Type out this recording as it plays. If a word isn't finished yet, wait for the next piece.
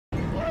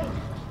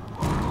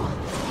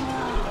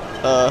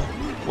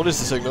What is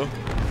the signal?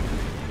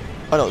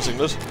 I know what the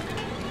signal is.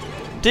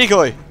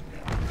 Decoy!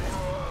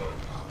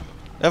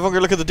 Everyone go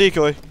look at the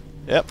decoy.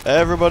 Yep,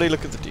 everybody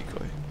look at the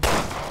decoy.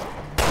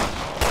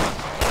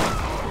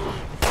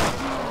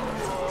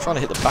 I'm trying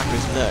to hit the back of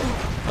his neck.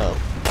 Oh.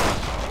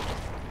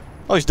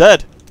 Oh, he's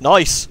dead.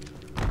 Nice.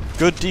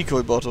 Good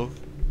decoy bottle.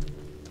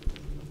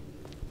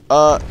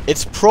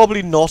 It's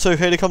probably not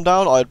okay to come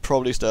down. I'd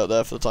probably stay up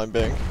there for the time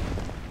being.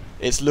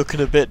 It's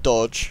looking a bit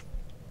dodge.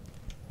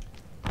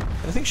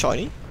 Anything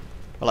shiny?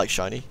 I like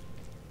shiny.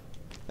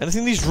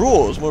 Anything in these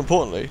drawers, more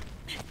importantly.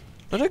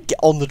 I don't get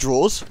on the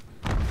drawers.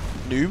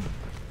 Noob.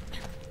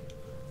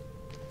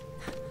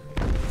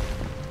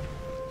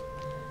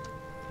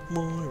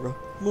 Moira,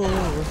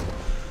 Moira.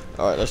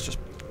 Alright, let's just...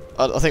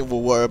 I think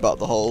we'll worry about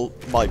the whole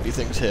might be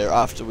things here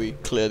after we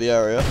clear the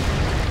area.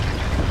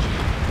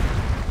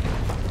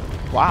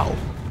 Wow.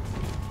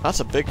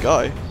 That's a big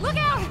guy. Look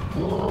out!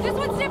 This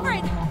one's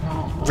different!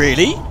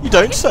 Really? You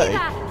don't say?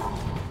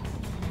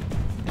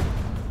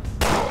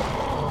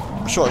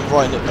 I shot him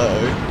right in the...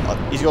 Uh-oh.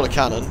 He's got a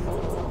cannon.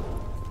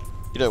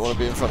 You don't want to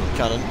be in front of the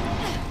cannon.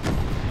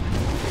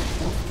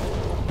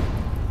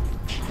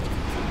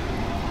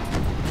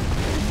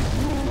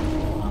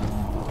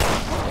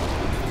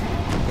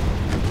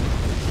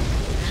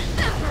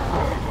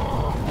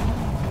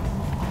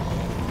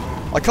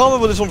 I can't remember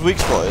what this one's weak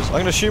spot is. I'm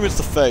going to assume it's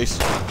the face.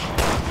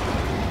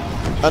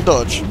 And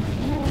dodge.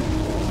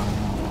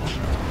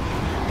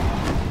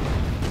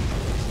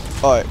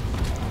 Alright.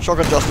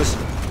 Shotgun justice.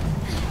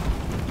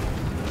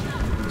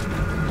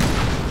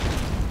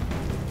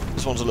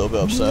 This one's a little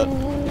bit upset.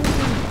 Wait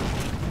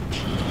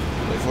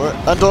for it.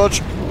 And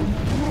dodge.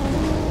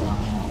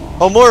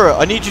 Oh, Moira,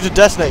 I need you to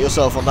detonate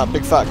yourself on that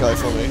big fat guy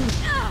for me.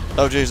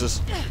 Oh,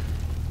 Jesus.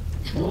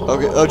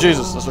 Okay. Oh,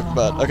 Jesus. That's looking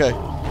bad. Okay.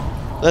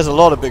 There's a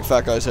lot of big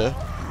fat guys here.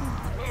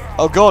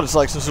 Oh, God. It's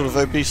like some sort of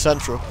obese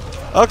central.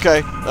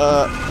 Okay.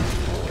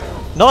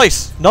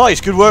 Nice. Nice.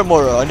 Good work,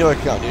 Moira. I knew I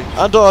could count you.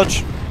 And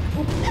dodge.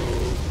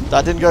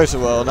 That didn't go so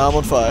well. Now I'm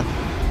on fire.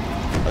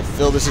 I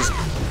feel this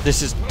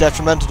is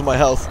detrimental to my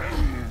health.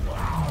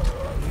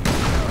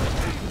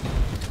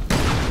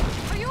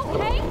 Are you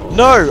okay?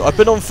 No, I've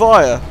been on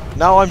fire.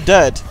 Now I'm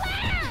dead.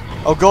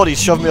 Oh God,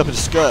 he's shoving me up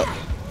his skirt.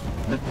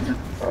 No,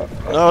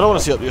 I don't want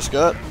to see up your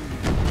skirt.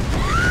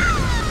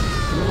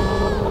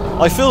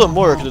 I feel that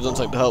Moira could have done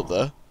something to help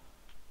there.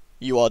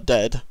 You are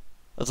dead,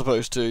 as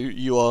opposed to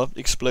you are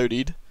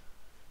exploded.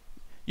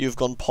 You've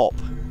gone pop.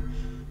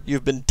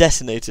 You've been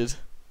detonated.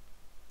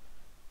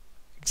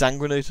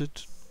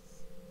 Exsanguinated.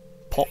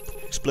 Pop.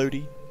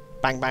 Explodey.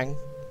 Bang bang.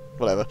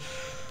 Whatever.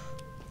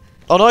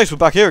 Oh nice, we're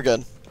back here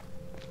again.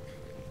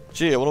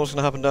 Gee, I wonder what's going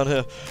to happen down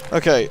here.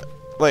 Okay.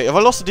 Wait, have I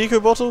lost the decoy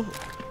bottle?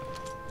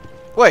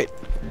 Wait.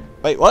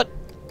 Wait, what?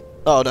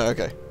 Oh no,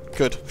 okay.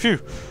 Good. Phew.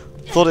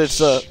 Thought it's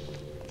There's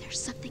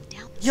something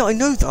down there. Yeah, I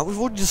know that. We've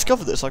already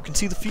discovered this. I can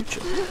see the future.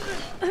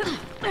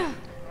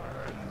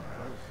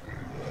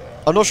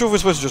 I'm not sure if we're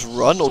supposed to just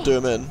run or do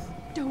him in.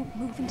 Don't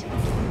move into the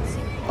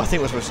frequency. I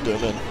think we're supposed to do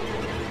him in.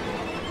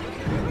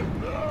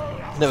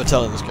 Never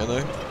telling this guy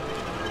though.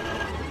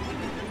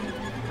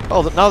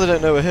 Oh, now they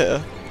don't know we're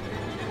here.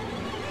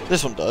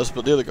 This one does,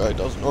 but the other guy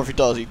doesn't. Or if he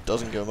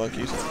doesn't go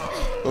monkeys.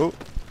 Oh.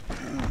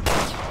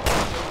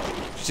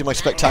 Did you see my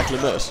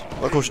spectacular miss?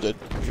 Well, of course you did,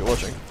 if you're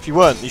watching. If you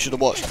weren't, you should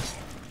have watched.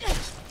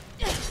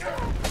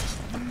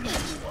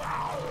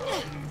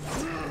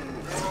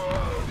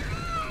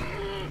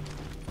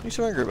 What are you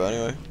so angry about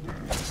anyway?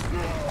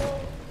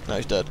 No,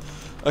 he's dead.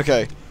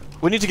 Okay.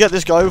 We need to get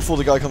this guy before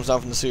the guy comes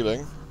down from the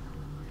ceiling.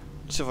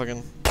 Let's see if I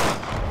can...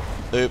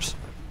 Oops.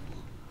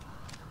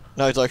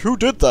 Now he's like, who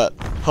did that?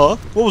 Huh?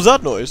 What was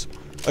that noise?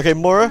 Okay,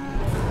 Moira,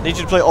 I need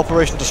you to play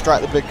Operation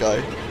Distract the big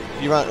guy.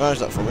 Can you manage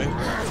that for me?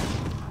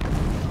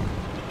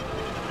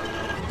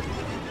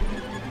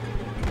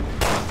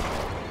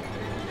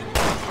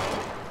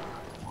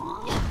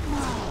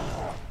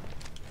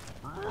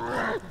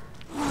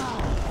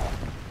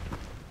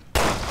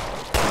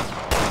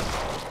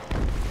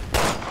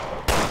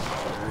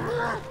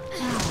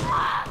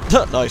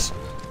 Nice.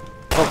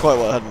 Not quite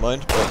what I had in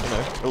mind, but, you know,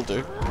 it'll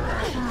do.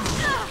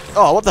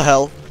 Oh, what the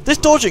hell? This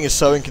dodging is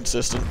so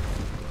inconsistent.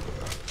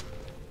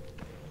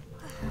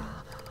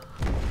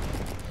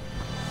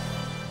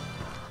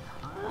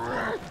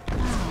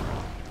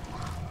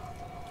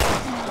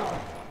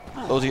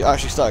 Oh, was he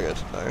actually staggered?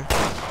 No.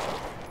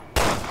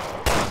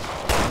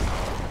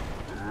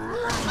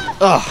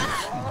 Ugh.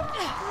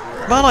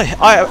 Man,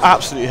 I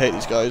absolutely hate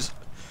these guys.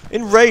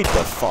 In Raid,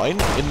 they're fine.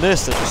 In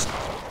this, they're just...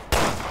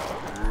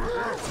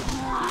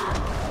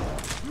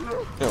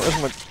 Yo,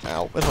 where's my...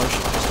 Ow, where's my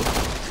shit pistol?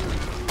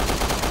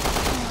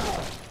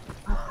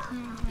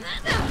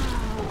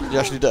 Is he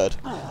actually dead?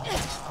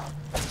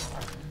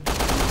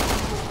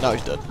 Now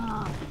he's dead.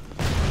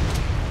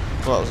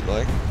 Well, that was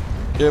annoying.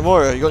 Yeah,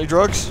 Moira, you got any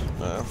drugs?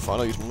 No, fine,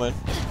 I'll use my main.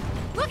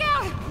 Look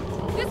out!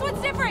 This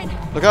one's different!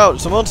 Look out,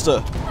 it's a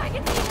monster! I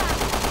can see that!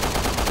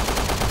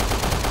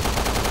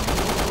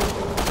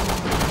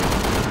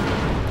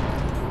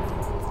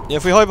 Yeah,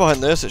 if we hide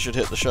behind this, it should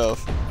hit the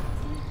shelf.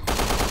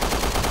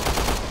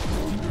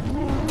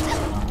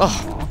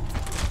 Oh.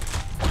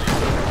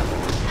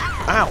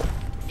 Ow.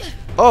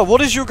 Oh,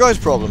 what is your guys'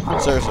 problem?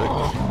 Seriously.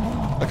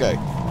 Okay.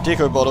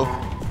 Decoy bottle.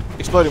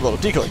 Exploding bottle.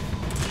 Decoy.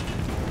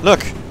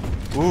 Look.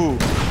 Ooh.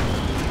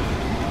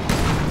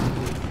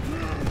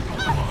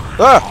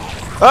 Ah!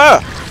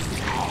 Ah!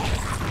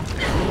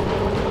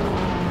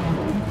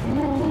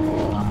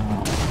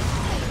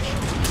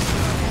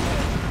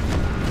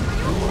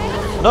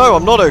 No,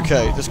 I'm not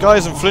okay. This guy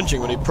isn't flinching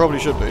when he probably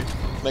should be.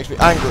 Makes me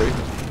angry.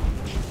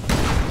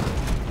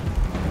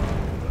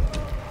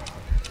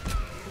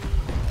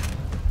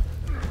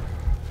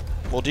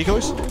 More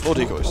decoys? More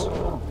decoys.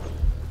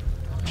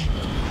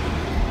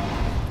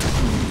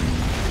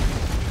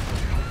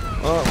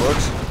 Oh, it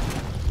works.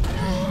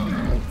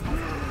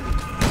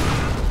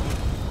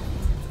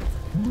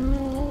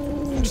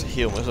 I'm just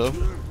heal myself.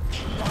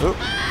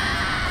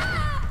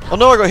 Oh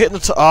no, I got hit in the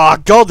t- Ah,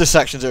 god, this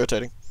section's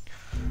irritating.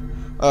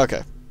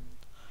 Okay.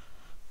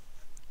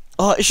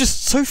 Oh, it's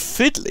just so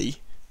fiddly.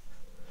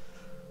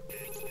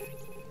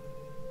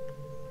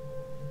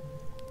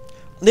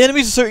 The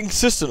enemies are so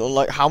inconsistent on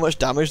like how much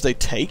damage they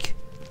take.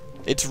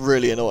 It's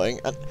really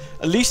annoying. And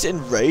at least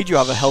in Raid you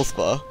have a health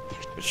bar,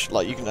 which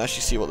like you can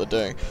actually see what they're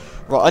doing.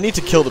 Right, I need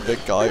to kill the big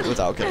guy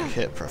without getting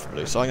hit,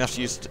 preferably. So I'm gonna have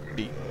to use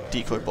the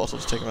decoy bottle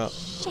to take him out.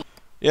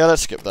 Yeah,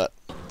 let's skip that.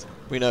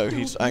 We know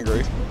he's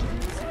angry.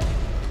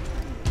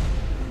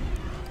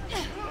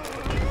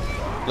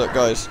 Look,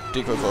 guys,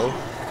 decoy bottle.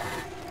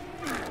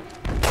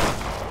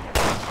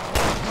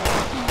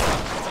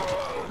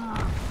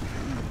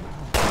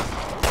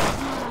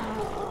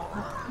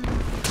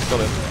 Got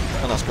him,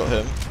 and that's got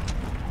him.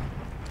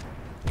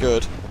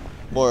 Good.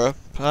 Moira,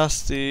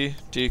 pass the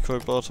decoy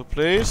bottle,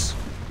 please.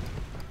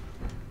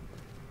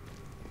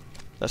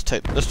 Let's see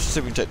if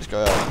we can take this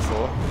guy out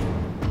before.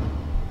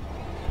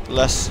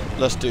 Less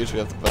dudes we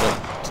have the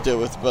better to deal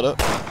with, the better.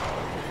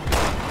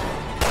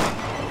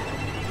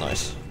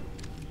 Nice.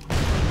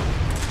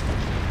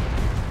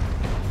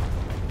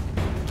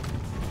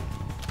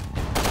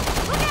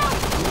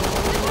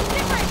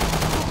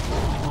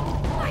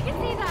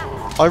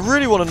 I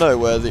really want to know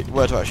where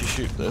to actually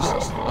shoot this.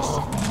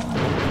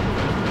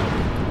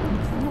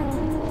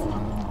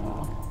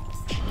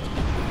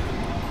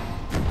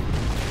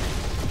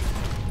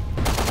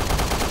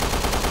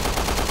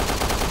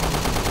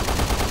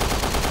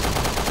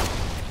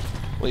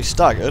 Well, he's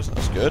staggered.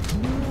 That's good.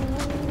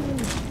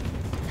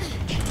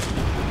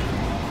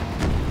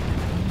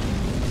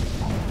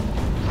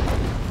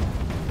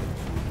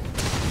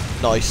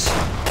 Nice.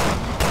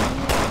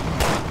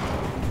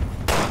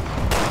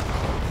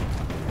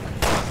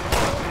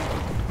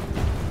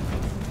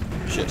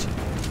 Shit.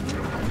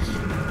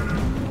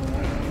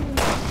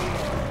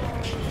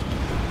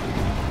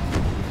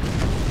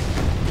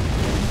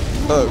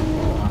 Oh.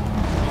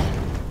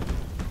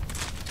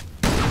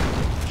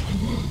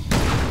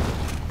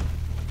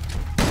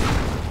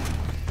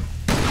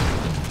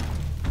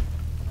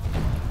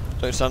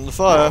 Don't stand in the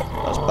fire.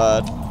 That's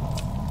bad.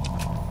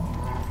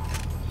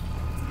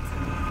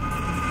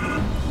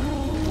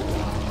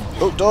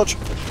 Oh, dodge.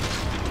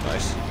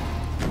 Nice.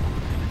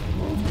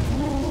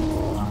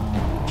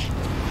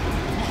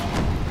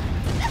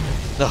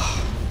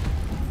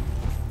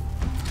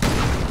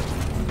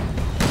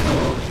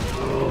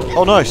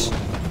 Oh, nice.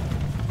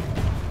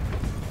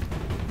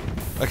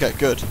 Okay,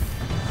 good.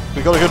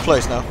 We got a good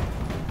place now.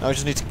 Now we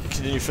just need to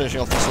continue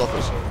finishing off these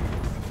sloppers.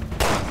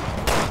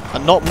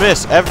 And not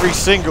miss every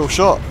single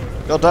shot.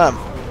 God damn.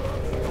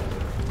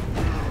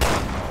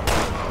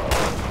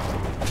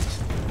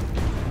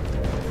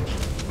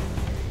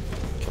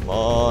 Come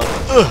on.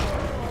 Ugh.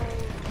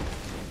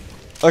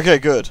 Okay,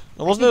 good.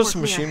 Now, wasn't there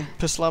some machine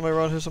pistol ammo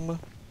around here somewhere?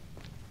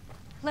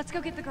 Let's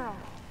go get the girl.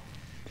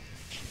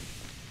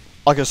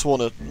 I could have sworn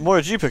it.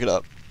 Moira, did you pick it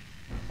up?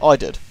 Oh, I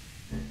did.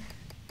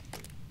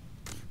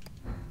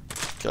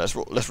 Okay,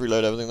 let's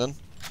reload everything then.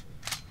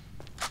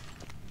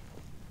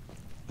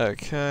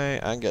 Okay,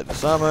 and get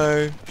this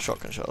ammo.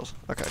 Shotgun shells.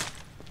 Okay.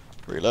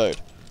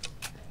 Reload.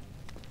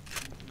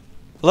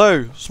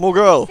 Hello, small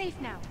girl. Safe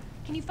now.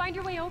 Can you find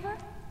your way over?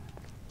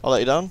 I'll let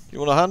you down. You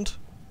want a hand?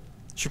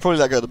 Should probably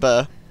let go of the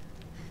bear.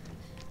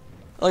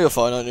 Oh, you're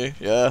fine, aren't you?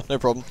 Yeah, no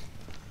problem.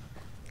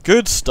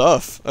 Good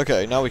stuff.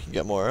 Okay, now we can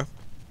get Moira.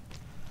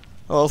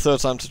 Well, third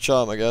time to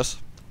charm, I guess.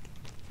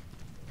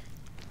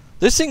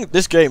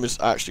 This game is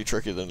actually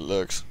trickier than it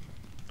looks.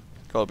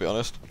 Gotta be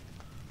honest.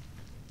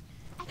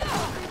 I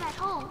can bring that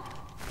home.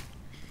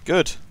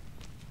 Good.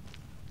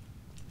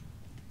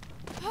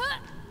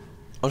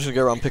 I'm just gonna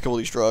go around and pick up all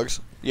these drugs.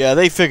 Yeah,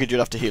 they figured you'd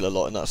have to heal a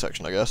lot in that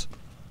section, I guess.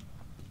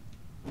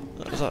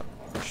 Is that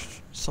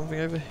something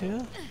over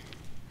here?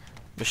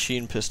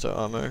 Machine pistol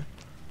ammo.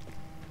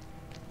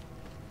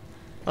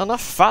 And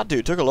that fat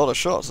dude took a lot of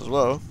shots as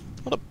well.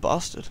 What a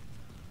bastard.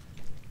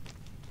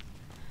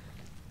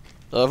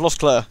 I've lost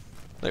Claire.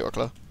 There you are,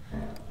 Claire.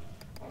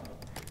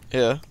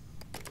 Here.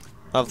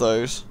 Have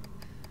those.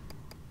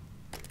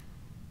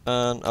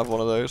 And have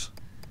one of those.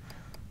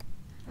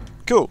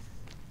 Cool.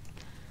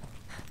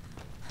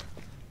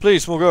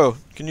 Please, small girl,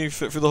 can you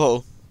fit through the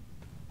hole?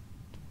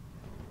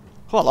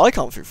 Well, I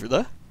can't fit through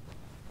there.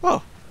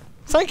 Oh,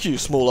 thank you,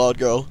 small hard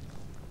girl.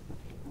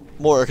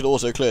 Moira could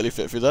also clearly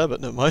fit through there,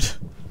 but never mind.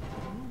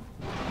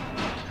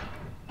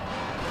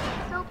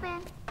 It's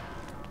open.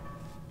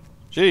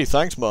 Gee,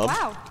 thanks, Mum.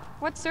 Wow,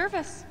 what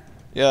service?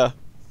 Yeah,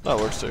 that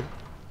works too.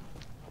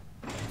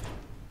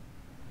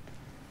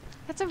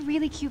 That's a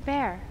really cute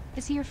bear.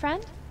 Is he your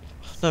friend?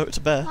 No, it's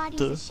a bear. Lottie's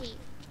Duh. a sheep.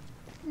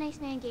 A nice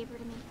man gave her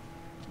to me.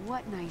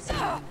 What nice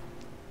man?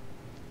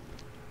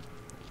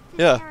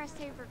 The Yeah. Terra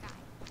Saver guy.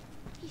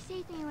 He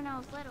saved me when I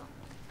was little.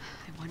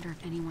 I wonder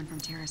if anyone from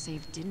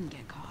TerraSave didn't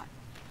get caught.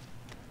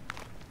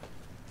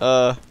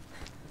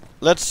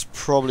 Let's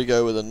probably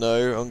go with a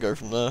no and go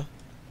from there.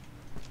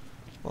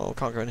 Well, we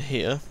can't go in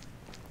here.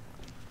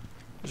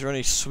 Is there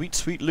any sweet,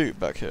 sweet loot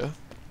back here?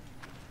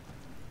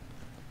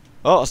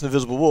 Oh, that's an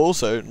invisible wall,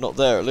 so not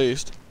there at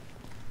least.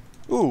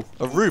 Ooh,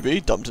 a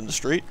ruby dumped in the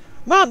street.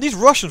 Man, these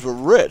Russians were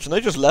rich, and they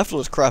just left all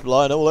this crap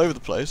lying all over the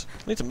place.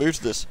 I need to move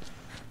to this,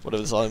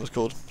 whatever this island was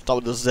called.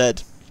 Start with the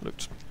Z.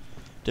 Looked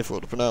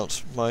difficult to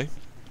pronounce. My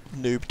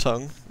noob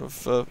tongue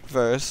of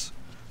various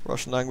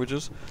Russian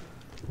languages.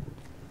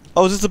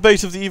 Oh, is this the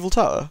base of the evil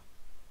tower?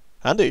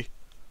 Handy.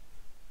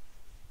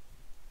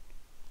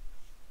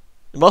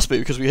 It must be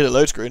because we hit a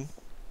load screen.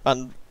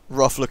 And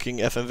rough looking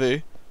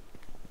FMV.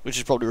 Which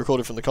is probably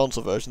recorded from the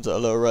console versions at a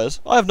lower res.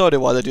 I have no idea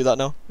why they do that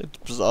now. It's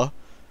bizarre.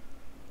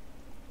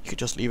 You could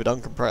just leave it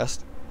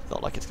uncompressed. It's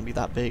not like it's going to be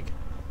that big.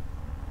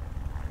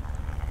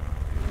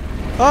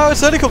 Oh, it's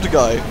the helicopter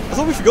guy. I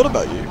thought we forgot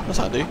about you. That's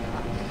handy.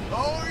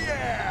 Oh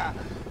yeah!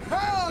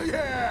 Hell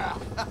yeah!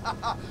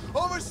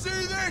 Oversee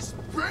this,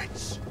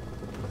 bitch!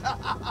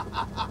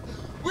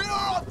 We are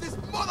off this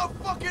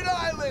motherfucking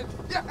island!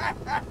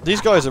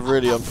 These guys are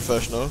really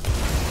unprofessional.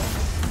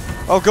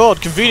 Oh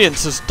god,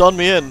 convenience has done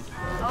me in.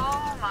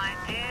 Oh, my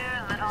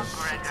dear little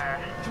Gregor.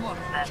 Come on,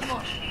 That's come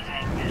on.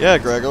 cheating. Yeah,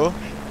 Gregor.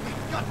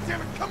 God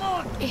damn it, come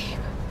on!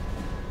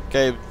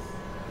 Gabe.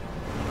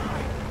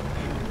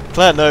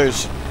 Claire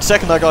knows. The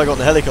second that guy got in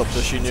the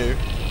helicopter, she knew.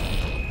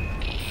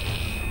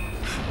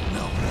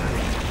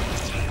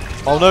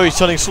 Oh no, he's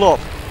turning slop.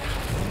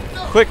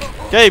 Quick,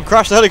 Gabe,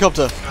 crash the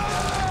helicopter.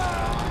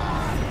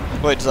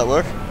 Wait, does that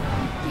work?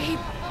 Gabe,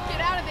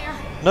 get out of there!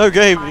 No,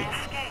 Gabe. My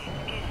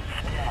escape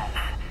is death,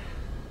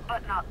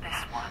 but not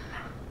this one.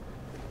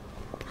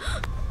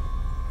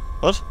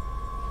 What?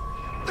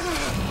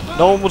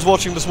 No one was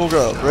watching the small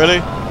girl. Really?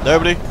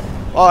 Nobody?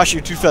 Oh,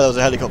 actually, to be fair, there was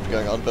a helicopter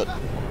going on, but...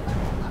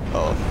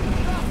 Oh.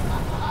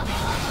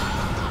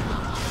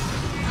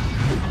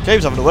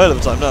 Gabe's having a whale of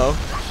a time now.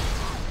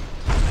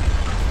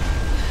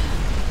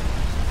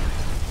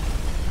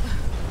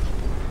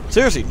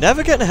 Seriously,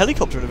 never get in a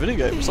helicopter in a video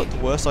game. It's like the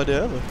worst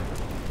idea ever.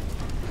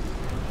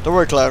 Don't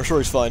worry, Claire, I'm sure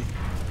he's fine.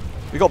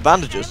 We got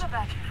bandages. Shame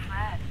about your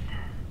friend,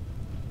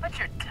 but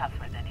you're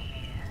tougher than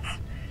he is.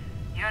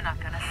 You're not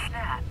gonna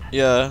snap,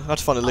 Yeah, I had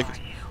to find a lick are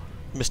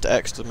you? Mr.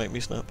 X to make me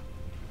snap.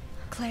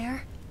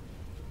 Claire?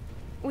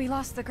 We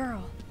lost the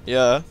girl.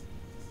 Yeah,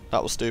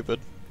 that was stupid.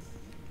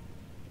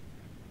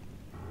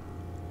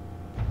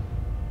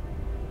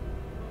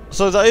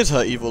 So that is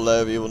her evil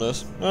layer of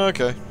evilness.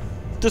 Okay.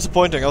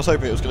 Disappointing, I was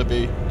hoping it was going to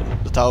be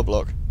the tower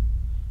block.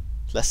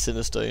 Less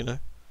sinister, you know.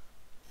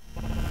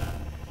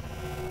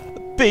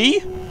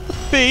 B?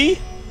 B?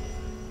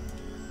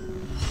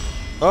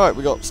 Alright,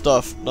 we got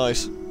stuff.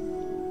 Nice.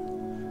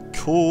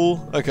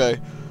 Cool. Okay.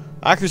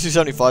 Accuracy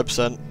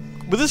 75%.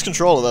 With this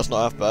controller, that's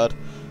not half bad.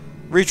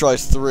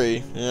 Retries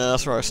 3. Yeah,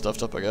 that's where I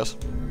stuffed up, I guess.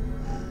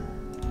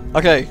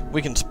 Okay,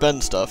 we can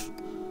spend stuff.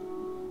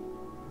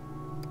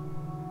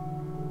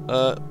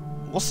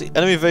 What's the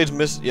enemy evades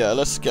miss? Yeah,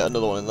 let's get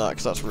another one in that,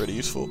 because that's really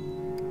useful.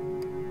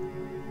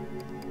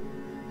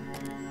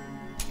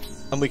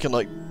 And we can,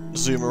 like,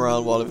 zoom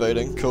around while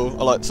evading. Cool,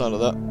 I like the sound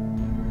of that.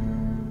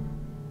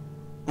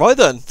 Right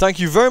then, thank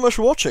you very much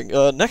for watching.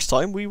 Next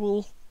time we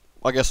will...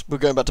 I guess we're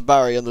going back to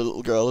Barry and the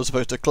little girl, as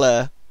opposed to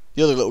Claire,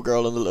 the other little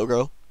girl and the little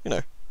girl. You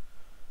know.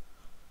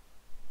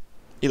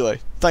 Either way,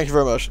 thank you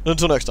very much, and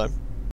until next time.